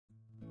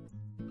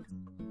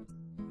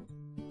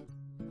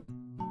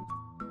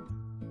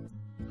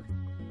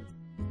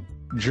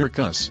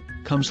Jerkus,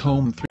 comes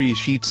home 3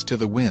 sheets to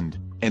the wind,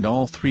 and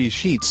all 3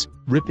 sheets,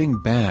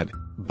 ripping bad,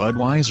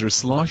 Budweiser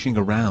sloshing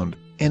around,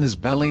 and his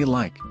belly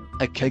like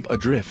a keg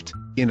adrift,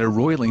 in a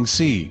roiling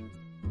sea.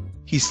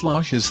 He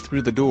sloshes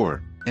through the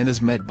door, and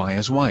is met by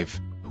his wife,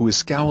 who is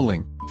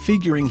scowling,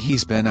 figuring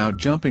he's been out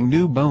jumping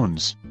new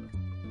bones.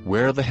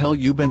 "Where the hell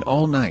you been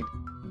all night?"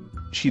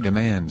 she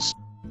demands.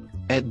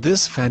 "At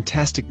this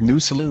fantastic new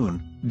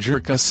saloon,"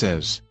 Jerkus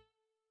says.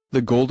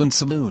 "The Golden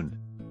Saloon.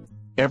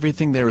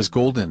 Everything there is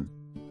golden."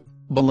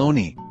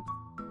 "Baloney.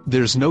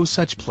 There's no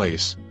such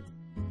place."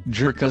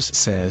 Jerkus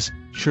says,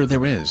 "Sure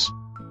there is.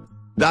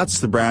 That's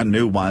the brand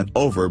new one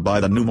over by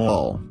the new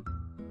mall.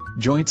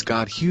 Joint's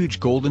got huge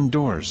golden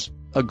doors,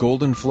 a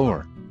golden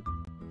floor.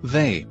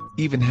 They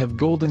even have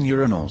golden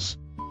urinals."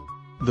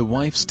 The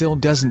wife still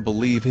doesn't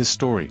believe his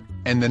story,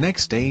 and the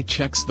next day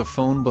checks the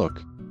phone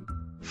book,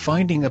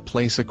 finding a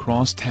place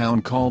across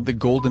town called the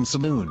Golden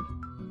Saloon.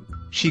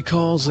 She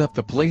calls up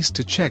the place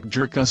to check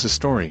Jerkus'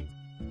 story.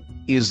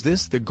 "Is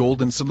this the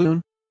Golden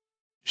Saloon?"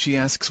 she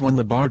asks when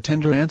the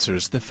bartender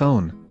answers the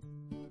phone.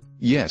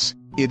 "Yes,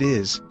 it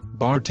is,"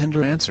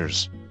 bartender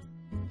answers.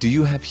 "Do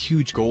you have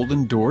huge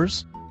golden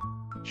doors?"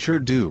 "Sure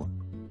do."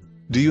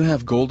 "Do you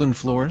have golden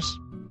floors?"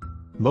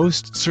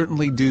 "Most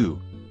certainly do."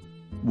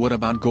 "What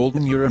about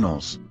golden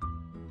urinals?"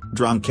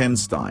 Drunk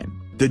Enstein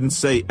didn't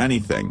say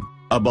anything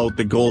about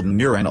the golden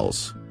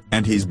urinals,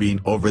 and he's been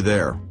over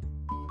there.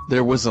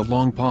 There was a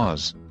long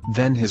pause,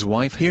 then his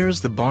wife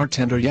hears the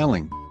bartender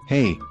yelling,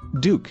 "Hey,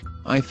 Duke,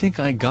 I think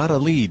I got a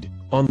lead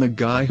on the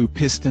guy who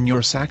pissed in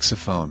your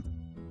saxophone."